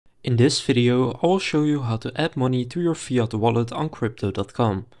In this video, I will show you how to add money to your Fiat wallet on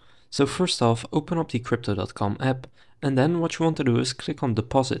Crypto.com. So first off, open up the Crypto.com app, and then what you want to do is click on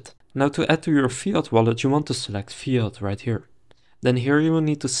Deposit. Now to add to your Fiat wallet, you want to select Fiat right here. Then here you will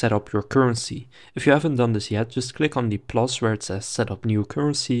need to set up your currency. If you haven't done this yet, just click on the plus where it says Set up new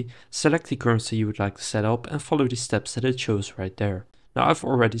currency, select the currency you would like to set up and follow the steps that it shows right there. Now I've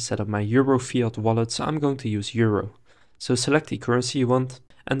already set up my Euro Fiat wallet, so I'm going to use Euro. So select the currency you want.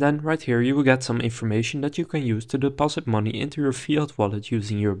 And then right here you will get some information that you can use to deposit money into your Fiat wallet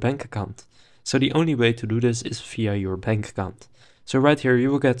using your bank account. So the only way to do this is via your bank account. So right here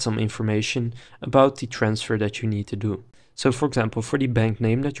you will get some information about the transfer that you need to do. So for example, for the bank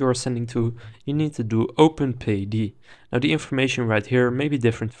name that you are sending to, you need to do OpenPayD. Now the information right here may be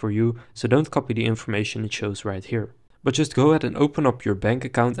different for you, so don't copy the information it shows right here. But just go ahead and open up your bank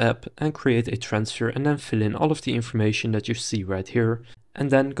account app and create a transfer and then fill in all of the information that you see right here. And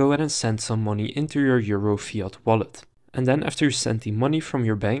then go ahead and send some money into your Euro Fiat wallet. And then after you send the money from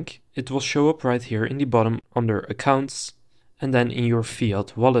your bank, it will show up right here in the bottom under Accounts and then in your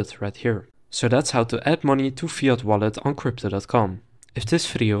Fiat wallet right here. So that's how to add money to Fiat wallet on Crypto.com. If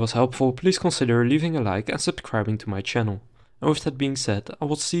this video was helpful, please consider leaving a like and subscribing to my channel. And with that being said, I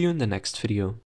will see you in the next video.